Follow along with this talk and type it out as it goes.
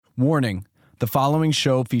Warning, the following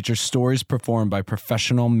show features stories performed by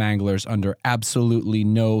professional manglers under absolutely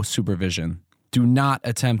no supervision. Do not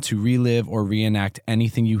attempt to relive or reenact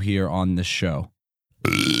anything you hear on this show.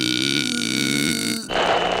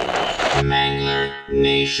 Mangler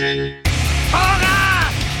Nation.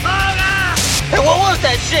 Hey, what was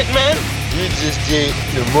that shit, man? You just ate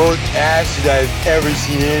the most acid I've ever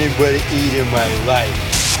seen anybody eat in my life.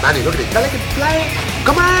 Manny, look at it. Pelican flying.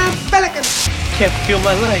 Come on, Pelican. Can't feel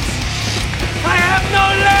my legs. I have no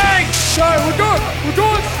legs! Sorry, we're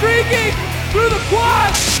going streaking through the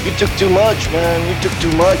quad! You took too much, man. You took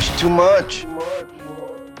too much.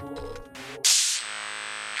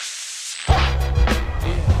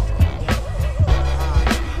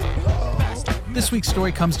 This week's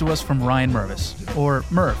story comes to us from Ryan Mervis, or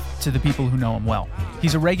Merv to the people who know him well.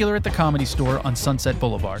 He's a regular at the Comedy Store on Sunset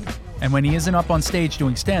Boulevard, and when he isn't up on stage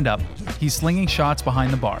doing stand-up, he's slinging shots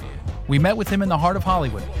behind the bar. We met with him in the heart of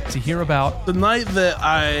Hollywood to hear about the night that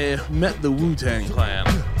I met the Wu-Tang Clan.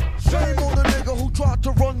 Shame on the nigga who tried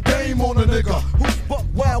to run game on a nigga who's buck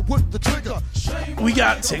wild with the trigger. We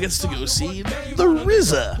got tickets to go see the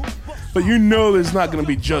RZA. But you know there's not going to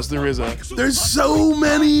be just the RZA. There's so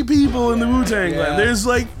many people in the Wu-Tang Clan. There's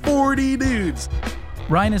like 40 dudes.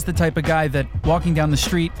 Ryan is the type of guy that, walking down the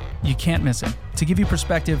street, you can't miss him. To give you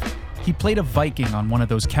perspective, he played a Viking on one of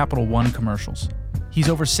those Capital One commercials. He's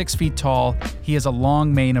over 6 feet tall, he has a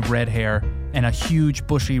long mane of red hair, and a huge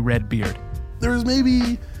bushy red beard. There was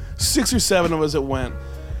maybe 6 or 7 of us that went,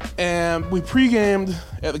 and we pre-gamed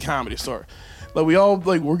at the Comedy Store. Like we all,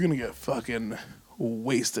 we're going to get fucking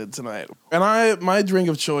wasted tonight. And my drink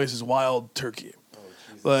of choice is wild turkey.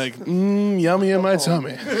 Yummy in my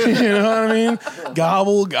tummy. You know what I mean?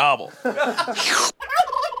 Gobble, gobble.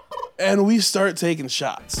 And we start taking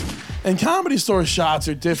shots. And Comedy Store shots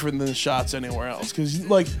are different than shots anywhere else. Because,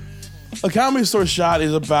 a Comedy Store shot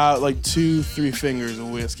is about, 2-3 fingers of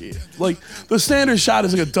whiskey. The standard shot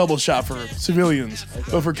is a double shot for civilians.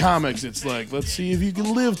 But for comics, it's let's see if you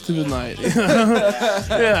can live through the night.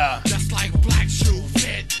 Yeah. Just like black shoe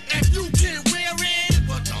fit. If you can wear it,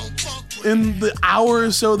 but don't fuck with In the hour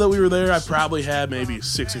or so that we were there, I probably had maybe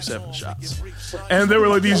 6 or 7 shots. And they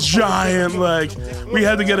were these giant, we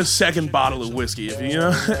had to get a second bottle of whiskey,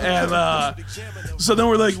 And so then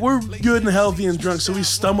we're good and healthy and drunk, so we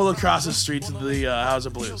stumble across the street to the House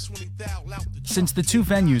of Blues. Since the two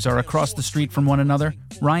venues are across the street from one another,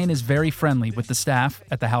 Ryan is very friendly with the staff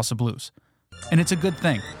at the House of Blues. And it's a good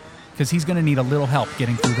thing, because he's going to need a little help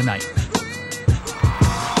getting through the night.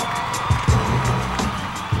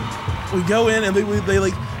 We go in and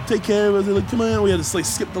they take care of us. They're come on. We had to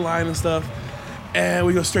skip the line and stuff, and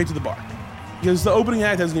we go straight to the bar because the opening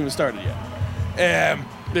act hasn't even started yet. And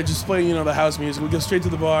they're just playing, the house music. We go straight to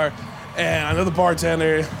the bar, and I know the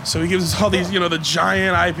bartender, so he gives us all these, the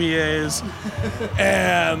giant IPAs,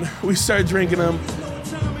 and we start drinking them.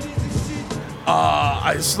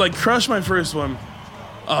 I just crush my first one,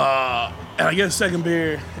 and I get a second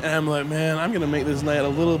beer, and I'm like, man, I'm gonna make this night a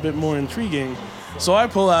little bit more intriguing. So I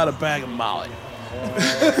pull out a bag of Molly.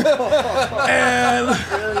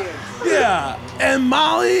 And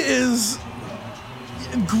Molly is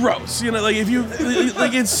gross. If you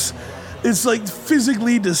it's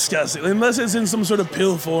physically disgusting unless it's in some sort of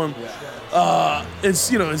pill form.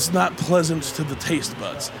 It's not pleasant to the taste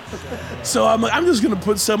buds. So I'm just gonna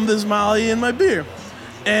put some of this Molly in my beer.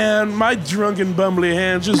 And my drunken bumbly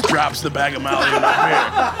hand just drops the bag of Molly in my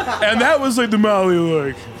beer. And that was the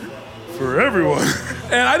Molly for everyone.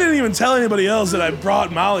 And I didn't even tell anybody else that I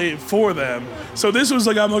brought Molly for them. So this was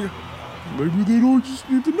maybe they don't just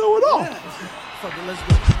need to know it all. Fuck it, let's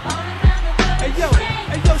go. Hey yo,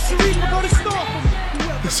 Sharif, go to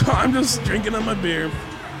store. So I'm just drinking on my beer.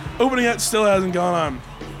 Opening act still hasn't gone on,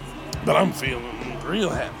 but I'm feeling real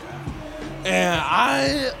happy. And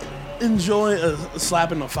I enjoy a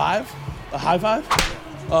slap in a five, a high five.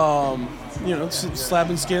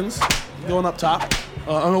 Slapping skins, going up top.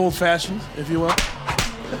 An old fashioned, if you will.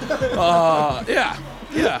 Yeah.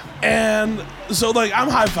 And so I'm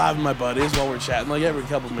high fiving my buddies while we're chatting. Every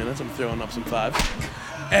couple minutes, I'm throwing up some fives.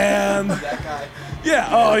 And That guy. yeah,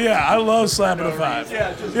 oh yeah, I love slapping a five.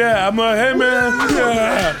 Yeah, I'm like, hey man,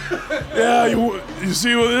 yeah, you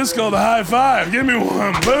see what this is called a high five? Give me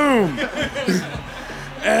one, boom.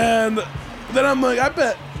 And then I'm like, I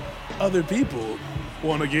bet other people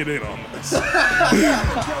want to get in on this.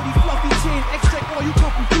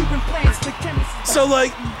 So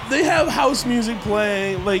they have house music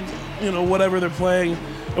playing, whatever they're playing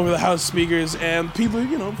over the house speakers, and people,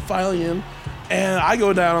 filing in. And I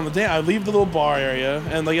go down on the dance. I leave the little bar area,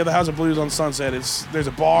 and at the House of Blues on Sunset, there's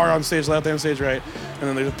a bar on stage left and stage right, and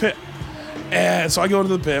then there's a pit. And so I go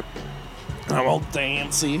into the pit. I'm all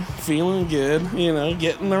dancy, feeling good, you know,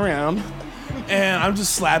 getting around. And I'm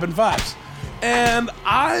just slapping fives. And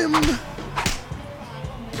I'm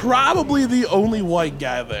probably the only white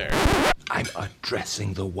guy there. I'm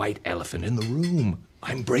addressing the white elephant in the room.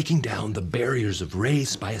 I'm breaking down the barriers of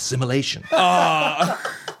race by assimilation.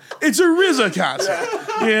 It's a RZA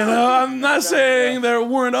concert. You know, I'm not saying there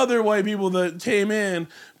weren't other white people that came in,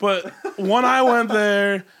 but when I went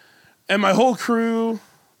there and my whole crew,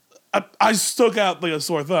 I stuck out like a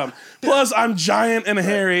sore thumb. Plus, I'm giant and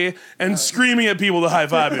hairy and screaming at people to high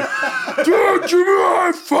five me. Dude, give me a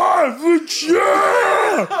high five! Like,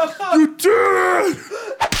 yeah! You did it!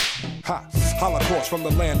 Ha! Holocaust from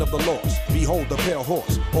the land of the lost. Behold the pale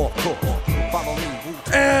horse. Off course. Follow me.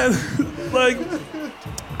 And, like,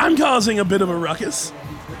 I'm causing a bit of a ruckus.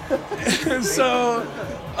 And so,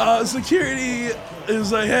 security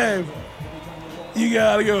is like, hey, you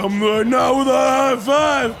gotta go. I'm like, no, with a high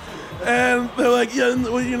five. And they're like, yeah,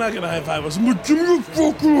 well, you're not gonna high five us. I'm like, give me a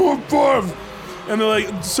fucking high five. And they're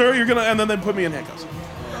like, sir, you're gonna, and then they put me in handcuffs.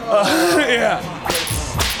 Yeah.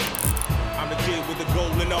 I'm the kid with the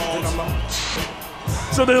golden arms.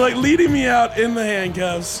 So they're like leading me out in the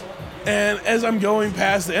handcuffs. And as I'm going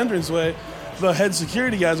past the entranceway, the head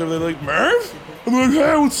security guys over there like, Merv? I'm like,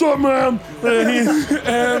 hey, what's up, man?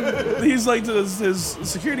 And he's like to his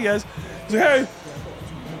security guys, he's like, hey,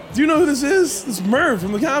 do you know who this is? It's Merv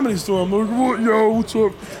from the Comedy Store. I'm like, what? Yo, what's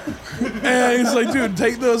up? And he's like, dude,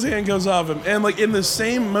 take those handcuffs off him. And like in the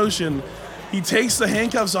same motion, he takes the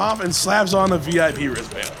handcuffs off and slaps on a VIP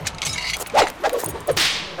wristband.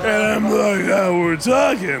 And I'm like, oh, we're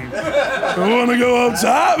talking. I want to go up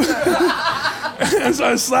top? And so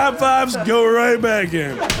I slap fives, go right back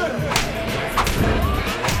in.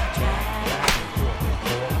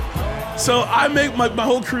 So I make my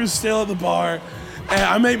whole crew still at the bar, and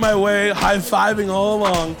I make my way, high-fiving all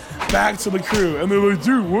along, back to the crew. And they're like,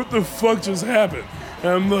 dude, what the fuck just happened? And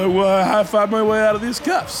I'm like, well, I high-fived my way out of these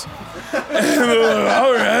cuffs. And they're like,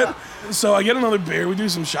 all right. So I get another beer, we do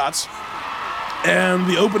some shots, and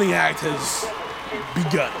the opening act has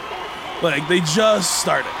begun. Like, they just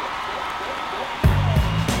started.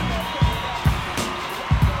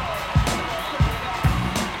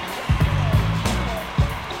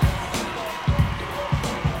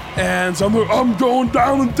 And so I'm like, I'm going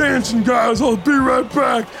down and dancing, guys. I'll be right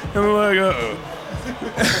back. And they're like,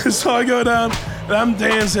 uh-oh. So I go down, and I'm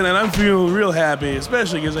dancing, and I'm feeling real happy,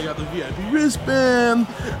 especially because I got the VIP wristband.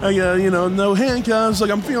 I got, you know, no handcuffs.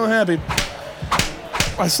 Like, I'm feeling happy.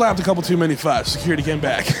 I slapped a couple too many fives. Security came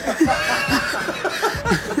back.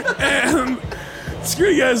 And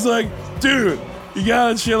security guy's like, dude, you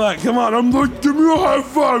gotta chill out. Come on. I'm like, give me a high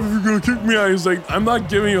five if you're gonna kick me out. He's like, I'm not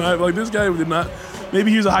giving you a high five. Like, this guy did not.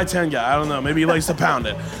 Maybe he was a high 10 guy. I don't know. Maybe he likes to pound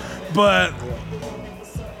it. But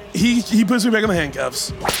he puts me back in the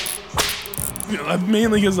handcuffs. You know,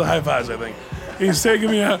 mainly because of the high fives, I think. He's taking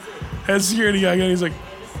me out. Head security guy again. He's like,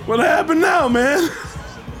 what happened now, man?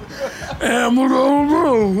 And I'm like, I don't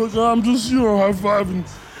know. Like, I'm just, you know, high fiving.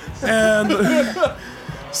 And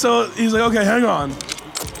so he's like, okay, hang on.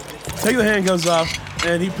 Take the handcuffs off.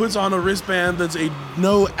 And he puts on a wristband that's a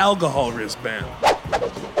no alcohol wristband.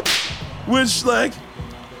 Which, like,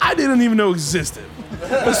 I didn't even know existed.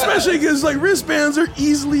 Especially because, like, wristbands are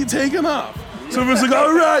easily taken off. So it's like,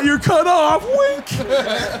 all right, you're cut off, wink.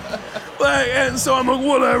 Like, and so I'm like,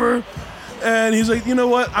 whatever. And he's like, you know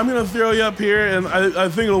what? I'm going to throw you up here, and I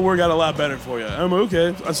think it'll work out a lot better for you. I'm like,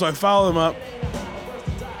 okay. So I follow him up.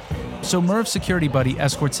 So Merv's security buddy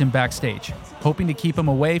escorts him backstage, hoping to keep him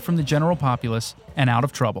away from the general populace and out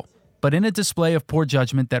of trouble. But in a display of poor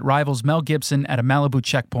judgment that rivals Mel Gibson at a Malibu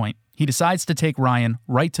checkpoint, he decides to take Ryan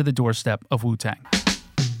right to the doorstep of Wu-Tang.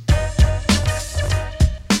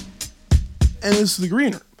 And this is the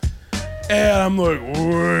green room. And I'm like, wait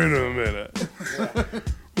a minute.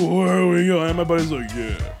 Where are we going? And my buddy's like,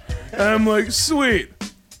 yeah. And I'm like, sweet.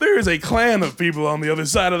 There is a clan of people on the other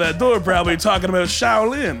side of that door probably talking about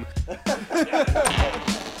Shaolin.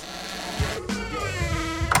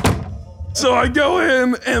 So I go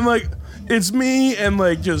in, and, like, it's me and,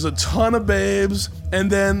 like, just a ton of babes, and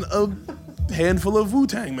then a handful of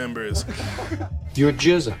Wu-Tang members. You're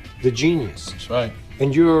Jizza, the genius. That's right.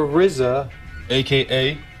 And you're RZA,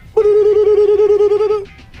 AKA.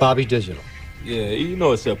 Bobby Digital. Yeah, you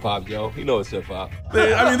know it's hip-hop, yo. You know it's hip-hop.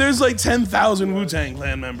 I mean, there's like 10,000 Wu-Tang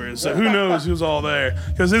Clan members, so who knows who's all there,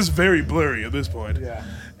 because it's very blurry at this point. Yeah.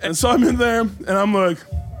 And so I'm in there, and I'm like,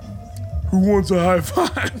 who wants a high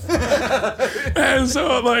five? And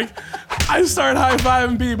so, like, I start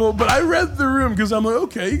high-fiving people, but I read the room, because I'm like,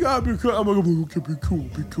 okay, you gotta be cool. I'm like, okay, be cool.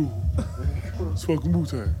 It's fucking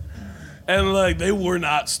Wu-Tang. And like they were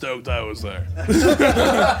not stoked I was there.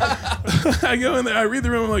 I go in there, I read the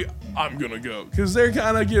room, I'm like, I'm gonna go. Cause they're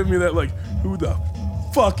kind of giving me that like, who the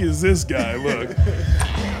fuck is this guy look?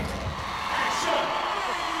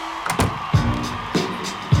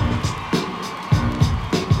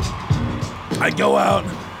 I go out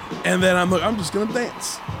and then I'm like, I'm just gonna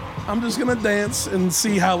dance. I'm just gonna dance and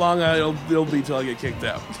see how long it'll be till I get kicked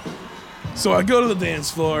out. So I go to the dance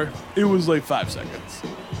floor. It was like 5 seconds.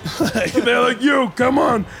 They're like, "Yo, come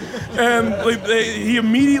on!" And like he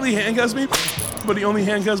immediately handcuffs me, but he only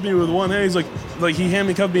handcuffs me with one hand. He's like he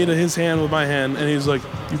handcuffed me to his hand with my hand, and he's like,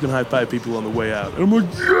 "You can high five people on the way out." And I'm like,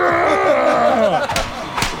 "Yeah!"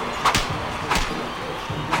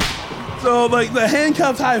 So like the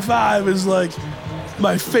handcuffed high five is like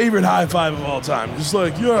my favorite high five of all time. Just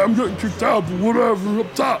like, yeah, I'm getting kicked out, but whatever,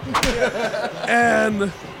 up top.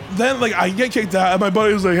 And then like I get kicked out, and my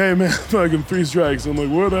buddy was like, "Hey man, fucking 3 strikes." I'm like,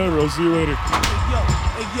 "Whatever, I'll see you later."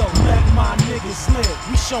 Hey yo, let my niggas live.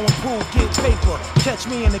 We showing pool, get paper. Catch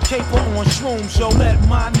me in the caper on shrooms, yo. Let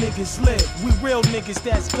my niggas live. We real niggas,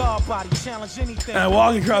 that's God body. Challenge anything. And I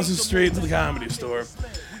walk across the street to the Comedy Store,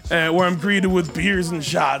 where I'm greeted with beers and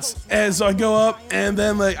shots. And so I go up, and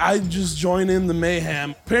then like I just join in the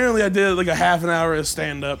mayhem. Apparently I did like a half an hour of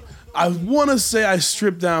stand-up. I want to say I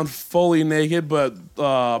stripped down fully naked, but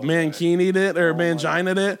mankini'd it or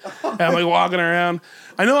manginaed it. And I'm like walking around.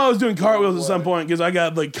 I know I was doing cartwheels at some point because I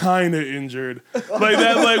got like kind of injured. Like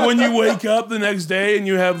that, like when you wake up the next day and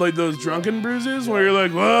you have like those drunken bruises where you're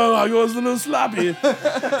like, "Whoa, I was a little sloppy."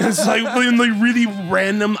 It's like in like really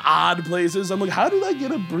random, odd places. I'm like, how did I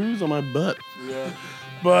get a bruise on my butt? Yeah.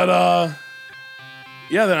 But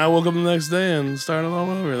yeah, then I woke up the next day and started all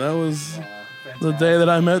over. That was the day that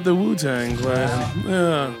I met the Wu-Tang Clan.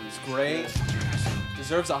 Yeah. It was great.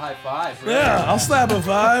 Deserves a high five. Right? Yeah, I'll slap a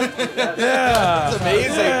 5. Yeah. That's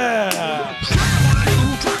amazing. Yeah.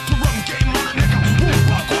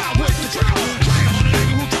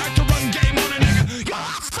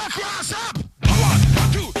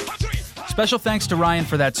 Special thanks to Ryan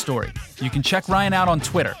for that story. You can check Ryan out on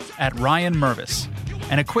Twitter at Ryan Mervis.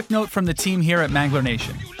 And a quick note from the team here at Mangler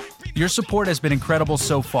Nation. Your support has been incredible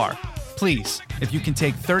so far. Please, if you can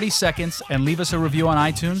take 30 seconds and leave us a review on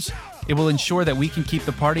iTunes, it will ensure that we can keep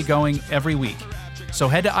the party going every week. So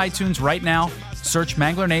head to iTunes right now, search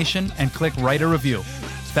Mangler Nation, and click Write a Review.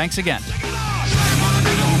 Thanks again.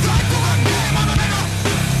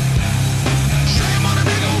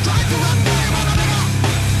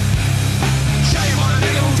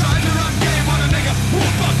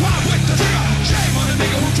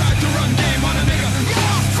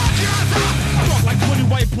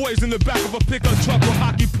 Boys in the back of a pickup truck with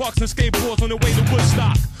hockey pucks and skateboards on the way to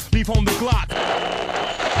Woodstock. Leave home the Glock.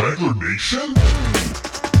 Mangler Nation?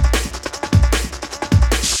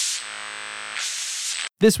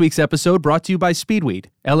 This week's episode brought to you by Speedweed,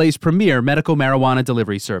 LA's premier medical marijuana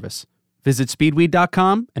delivery service. Visit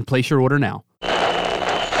speedweed.com and place your order now.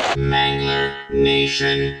 Mangler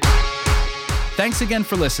Nation. Thanks again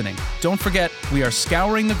for listening. Don't forget, we are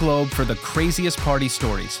scouring the globe for the craziest party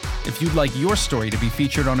stories. If you'd like your story to be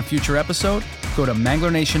featured on a future episode, go to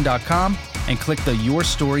manglernation.com and click the Your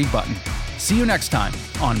Story button. See you next time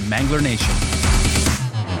on Mangler Nation.